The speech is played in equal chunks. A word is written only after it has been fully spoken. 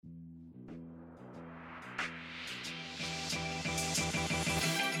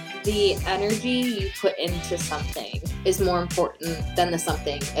The energy you put into something is more important than the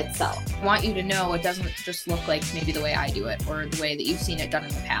something itself. I want you to know it doesn't just look like maybe the way I do it or the way that you've seen it done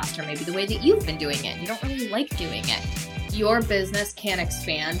in the past or maybe the way that you've been doing it. You don't really like doing it. Your business can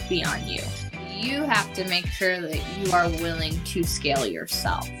expand beyond you. You have to make sure that you are willing to scale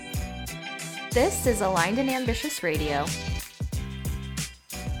yourself. This is Aligned and Ambitious Radio.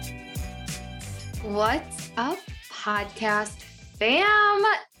 What's up, podcast fam?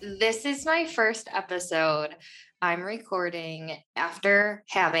 This is my first episode I'm recording after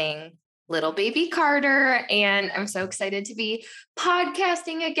having little baby Carter, and I'm so excited to be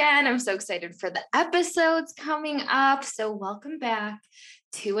podcasting again. I'm so excited for the episodes coming up. So welcome back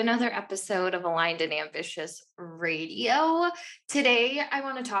to another episode of Aligned and Ambitious Radio. Today, I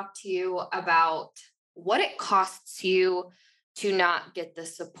want to talk to you about what it costs you to not get the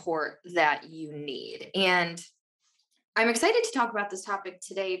support that you need. And I'm excited to talk about this topic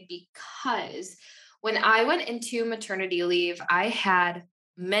today because when I went into maternity leave, I had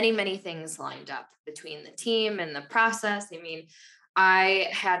many things lined up between the team and the process. I mean, I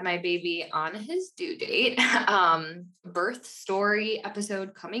had my baby on his due date, birth story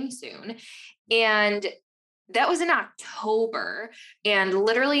episode coming soon. And that was in October. And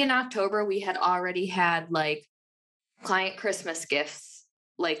literally in October, we had already had like client Christmas gifts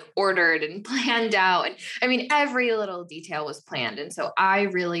like ordered and planned out. And I mean, every little detail was planned. And so I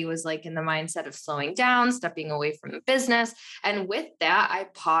really was like in the mindset of slowing down, stepping away from the business. And with that, I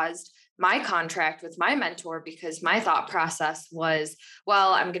paused my contract with my mentor because my thought process was,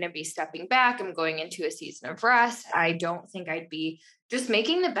 well, I'm going to be stepping back. I'm going into a season of rest. I don't think I'd be just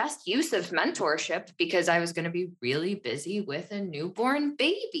making the best use of mentorship because I was going to be really busy with a newborn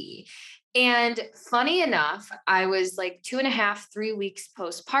baby. And funny enough, I was like 2.5, 3 weeks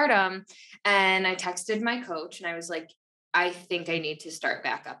postpartum, and I texted my coach and I was like, I think I need to start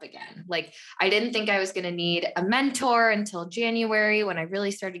back up again. Like, I didn't think I was going to need a mentor until January when I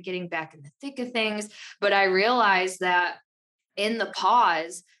really started getting back in the thick of things. But I realized that in the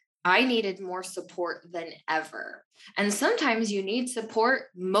pause, I needed more support than ever. And sometimes you need support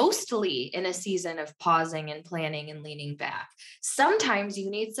mostly in a season of pausing and planning and leaning back. Sometimes you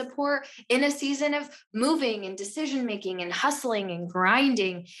need support in a season of moving and decision making and hustling and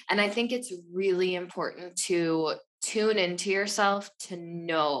grinding. And I think it's really important to tune into yourself to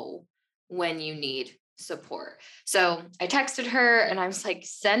know when you need support. So I texted her and I was like,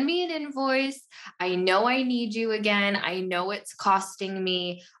 send me an invoice. I know I need you again. I know it's costing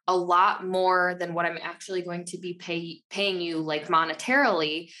me a lot more than what I'm actually going to be paying you like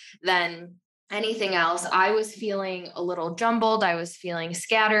monetarily than anything else. I was feeling a little jumbled. I was feeling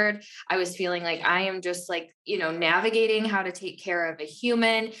scattered. I was feeling like I am just like, navigating how to take care of a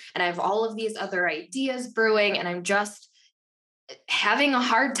human. And I have all of these other ideas brewing and I'm just having a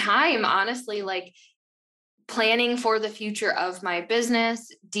hard time, honestly, like planning for the future of my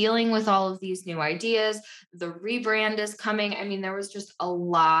business, dealing with all of these new ideas. The rebrand is coming. I mean, there was just a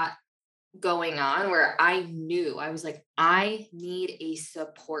lot going on where I knew I was like, I need a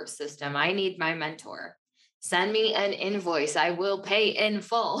support system. I need my mentor. Send me an invoice. I will pay in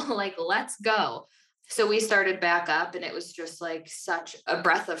full. Like, let's go. So we started back up and it was just like such a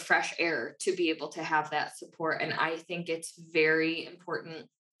breath of fresh air to be able to have that support. And I think it's very important,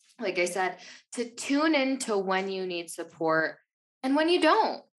 like I said, to tune into when you need support and when you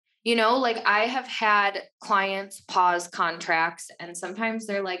don't. Like I have had clients pause contracts and sometimes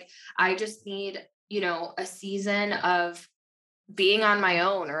they're like, I just need, a season of being on my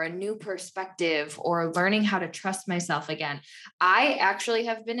own or a new perspective or learning how to trust myself again. I actually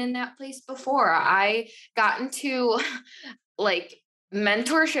have been in that place before. I got into like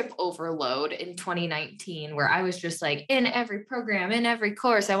mentorship overload in 2019 where I was just like in every program, in every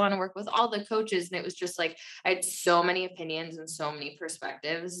course, I want to work with all the coaches. And it was just like, I had so many opinions and so many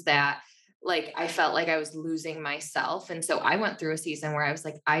perspectives that like, I felt like I was losing myself. And so I went through a season where I was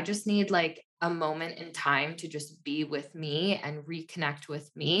like, I just need like a moment in time to just be with me and reconnect with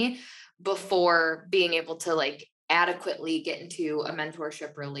me before being able to like adequately get into a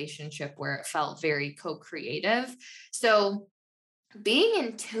mentorship relationship where it felt very co-creative. So being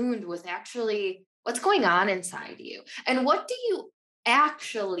in tune with actually what's going on inside you and what do you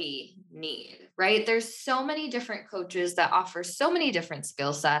actually need, right? There's so many different coaches that offer so many different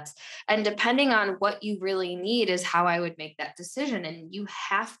skill sets. And depending on what you really need is how I would make that decision. And you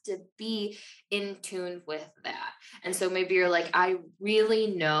have to be in tune with that. And so maybe you're like, I really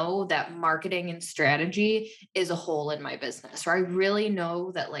know that marketing and strategy is a hole in my business, or I really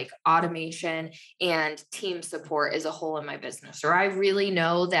know that like automation and team support is a hole in my business, or I really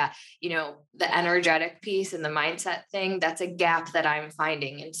know that, the energetic piece and the mindset thing, that's a gap that I'm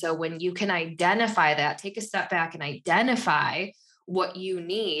finding. And so when you can identify that, take a step back and identify what you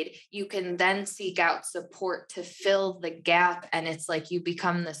need, you can then seek out support to fill the gap. And it's like you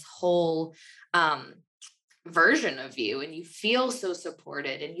become this whole version of you, and you feel so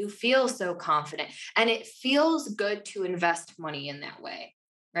supported and you feel so confident, and it feels good to invest money in that way,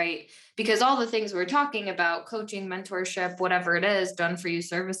 right? Because all the things we're talking about, coaching, mentorship, whatever it is, done for you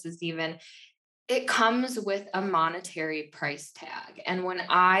services, even, it comes with a monetary price tag. And when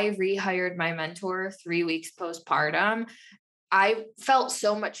I rehired my mentor 3 weeks postpartum, I felt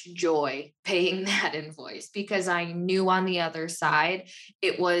so much joy paying that invoice, because I knew on the other side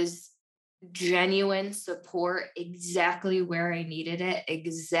it was genuine support exactly where I needed it,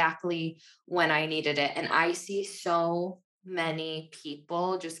 exactly when I needed it. And I see so many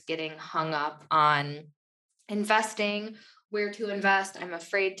people just getting hung up on investing, where to invest. I'm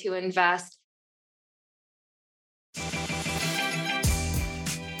afraid to invest.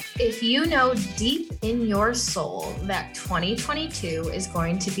 If you know deep in your soul that 2022 is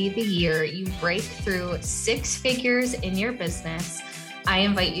going to be the year you break through 6 figures in your business, I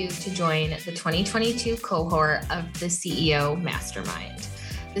invite you to join the 2022 cohort of the CEO Mastermind.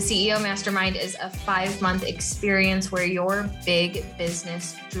 The CEO Mastermind is a 5-month experience where your big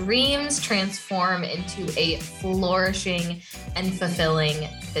business dreams transform into a flourishing and fulfilling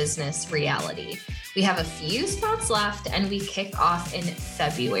business reality. We have a few spots left and we kick off in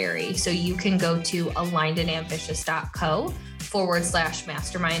February. So you can go to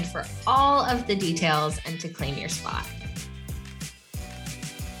alignedandambitious.co/mastermind for all of the details and to claim your spot.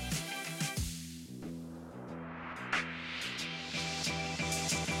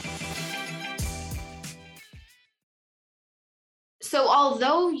 So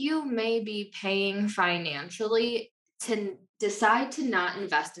although you may be paying financially, to decide to not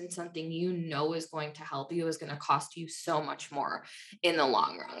invest in something you know is going to help you is going to cost you so much more in the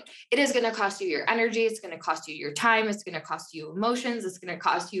long run. It is going to cost you your energy. It's going to cost you your time. It's going to cost you emotions. It's going to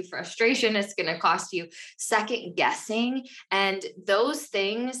cost you frustration. It's going to cost you second guessing. And those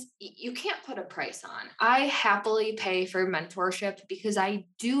things you can't put a price on. I happily pay for mentorship because I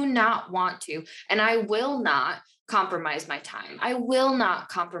do not want to, and I will not compromise my time. I will not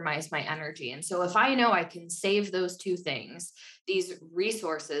compromise my energy. And so if I know I can save those two things, these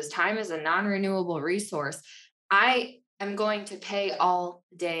resources, time is a non-renewable resource, I am going to pay all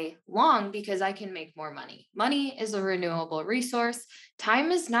day long because I can make more money. Money is a renewable resource. Time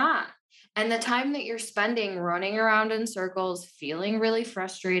is not. And the time that you're spending running around in circles, feeling really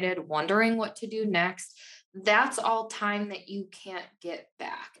frustrated, wondering what to do next, that's all time that you can't get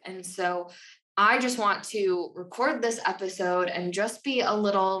back. And so I just want to record this episode and just be a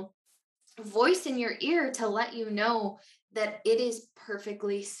little voice in your ear to let you know that it is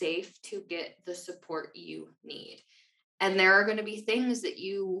perfectly safe to get the support you need. And there are going to be things that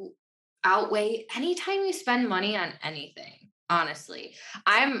you outweigh anytime you spend money on anything. Honestly,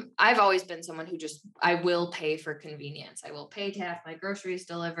 I've always been someone who I will pay for convenience. I will pay to have my groceries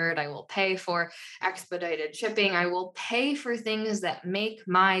delivered. I will pay for expedited shipping. I will pay for things that make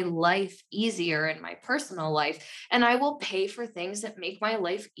my life easier in my personal life. And I will pay for things that make my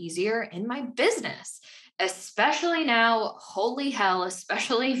life easier in my business. Especially now, holy hell,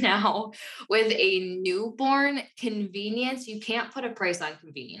 especially now with a newborn, convenience, you can't put a price on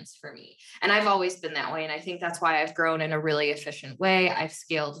convenience for me. And I've always been that way. And I think that's why I've grown in a really efficient way. I've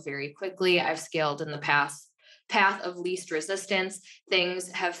scaled very quickly. I've scaled in the path of least resistance.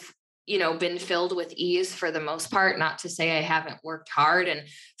 Things have been filled with ease for the most part. Not to say I haven't worked hard and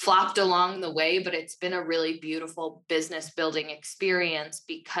flopped along the way, but it's been a really beautiful business building experience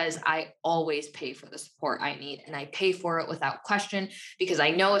because I always pay for the support I need, and I pay for it without question because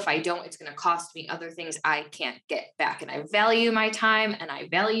I know if I don't, it's going to cost me other things I can't get back. And I value my time, and I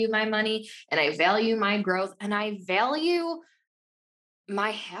value my money, and I value my growth, and I value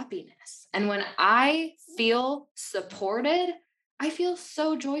my happiness. And when I feel supported, I feel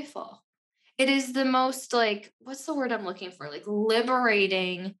so joyful. It is the most what's the word I'm looking for?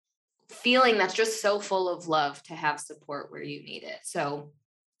 Liberating feeling that's just so full of love to have support where you need it. So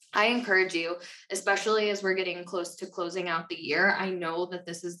I encourage you, especially as we're getting close to closing out the year. I know that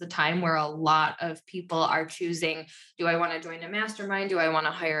this is the time where a lot of people are choosing, do I want to join a mastermind? Do I want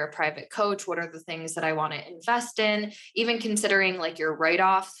to hire a private coach? What are the things that I want to invest in? Even considering like your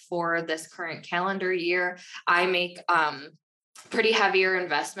write-offs for this current calendar year, I make pretty heavier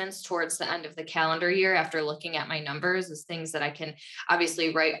investments towards the end of the calendar year after looking at my numbers as things that I can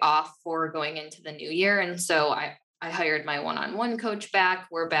obviously write off for going into the new year. And so I hired my one-on-one coach back.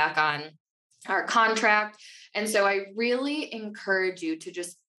 We're back on our contract. And so I really encourage you to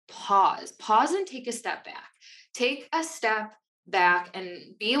just pause and take a step back. Take a step back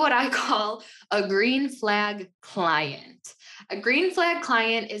and be what I call a green flag client. A green flag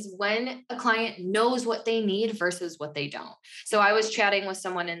client is when a client knows what they need versus what they don't. So I was chatting with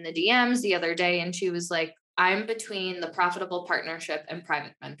someone in the DMs the other day, and she was like, I'm between the profitable partnership and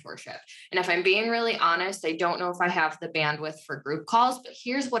private mentorship. And if I'm being really honest, I don't know if I have the bandwidth for group calls, but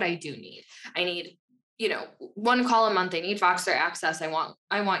here's what I do need. I need, 1 call a month. I need Voxer access. I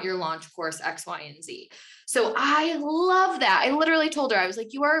want your launch course X, Y, and Z. So I love that. I literally told her, I was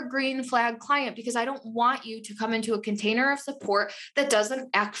like, you are a green flag client because I don't want you to come into a container of support that doesn't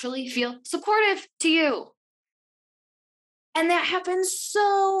actually feel supportive to you. And that happens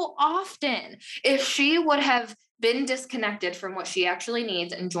so often. If she would have been disconnected from what she actually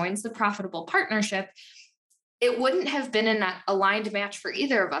needs and joins the profitable partnership, it wouldn't have been an aligned match for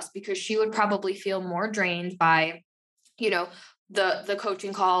either of us because she would probably feel more drained by, the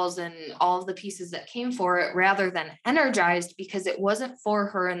coaching calls and all of the pieces that came for it rather than energized because it wasn't for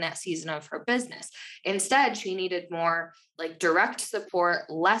her in that season of her business. Instead, she needed more like direct support,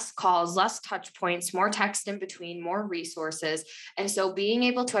 less calls, less touch points, more text in between, more resources. And so being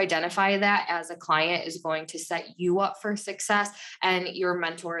able to identify that as a client is going to set you up for success, and your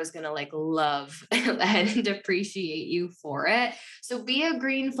mentor is going to like love and appreciate you for it. So be a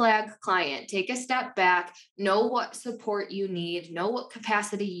green flag client, take a step back, know what support you need, know what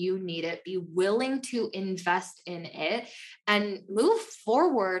capacity you need it, be willing to invest in it, and move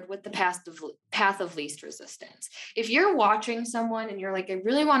forward with the path of least resistance. If you're watching someone and you're like, I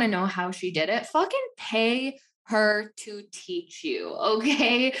really want to know how she did it, fucking pay her to teach you,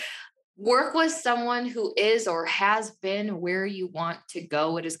 okay? Work with someone who is or has been where you want to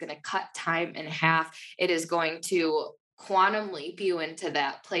go. It is going to cut time in half. It is going to quantum leap you into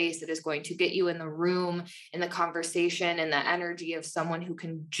that place. It is going to get you in the room, in the conversation, and the energy of someone who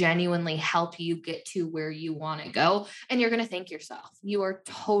can genuinely help you get to where you want to go. And you're going to thank yourself. You are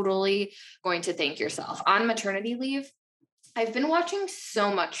totally going to thank yourself. On maternity leave, I've been watching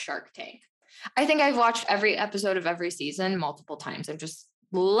so much Shark Tank. I think I've watched every episode of every season multiple times. I'm just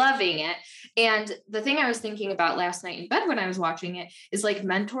loving it. And the thing I was thinking about last night in bed when I was watching it is like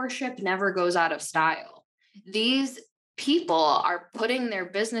mentorship never goes out of style. These people are putting their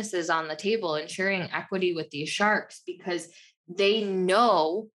businesses on the table and sharing equity with these sharks because they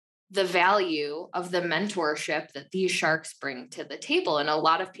know the value of the mentorship that these sharks bring to the table. And a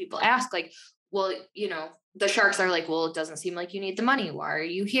lot of people ask like, well, the sharks are like, well, it doesn't seem like you need the money. Why are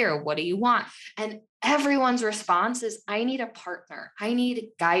you here? What do you want? And everyone's response is, I need a partner. I need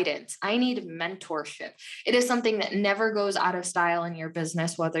guidance. I need mentorship. It is something that never goes out of style in your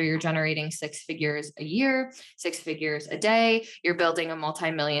business, whether you're generating 6 figures a year, 6 figures a day, you're building a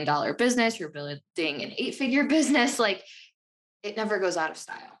multi-million-dollar business, you're building an 8-figure business. Like, it never goes out of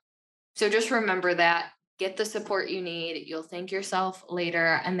style. So just remember that. Get the support you need. You'll thank yourself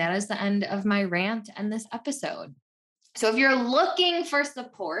later. And that is the end of my rant and this episode. So if you're looking for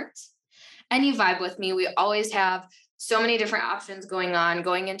support and you vibe with me, we always have so many different options going on.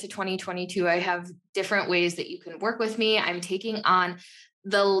 Going into 2022, I have different ways that you can work with me. I'm taking on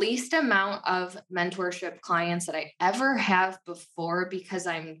the least amount of mentorship clients that I ever have before because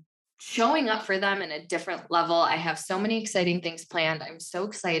I'm showing up for them in a different level. I have so many exciting things planned. I'm so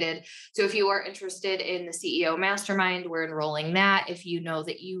excited. So if you are interested in the CEO Mastermind, we're enrolling that. If you know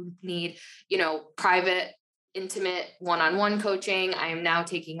that you need, private, intimate one-on-one coaching, I am now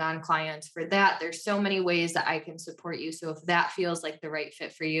taking on clients for that. There's so many ways that I can support you. So if that feels like the right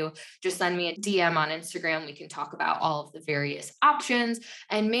fit for you, just send me a DM on Instagram. We can talk about all of the various options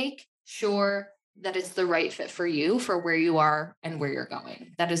and make sure that it's the right fit for you, for where you are and where you're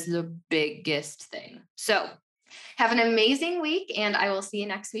going. That is the biggest thing. So have an amazing week, and I will see you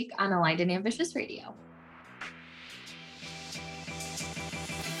next week on Aligned and Ambitious Radio.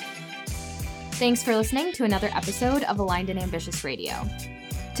 Thanks for listening to another episode of Aligned and Ambitious Radio.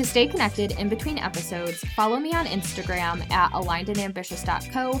 To stay connected in between episodes, follow me on Instagram at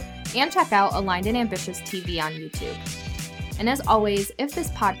alignedandambitious.co and check out Aligned and Ambitious TV on YouTube. And as always, if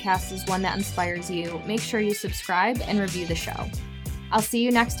this podcast is one that inspires you, make sure you subscribe and review the show. I'll see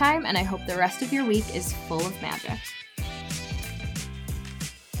you next time, and I hope the rest of your week is full of magic.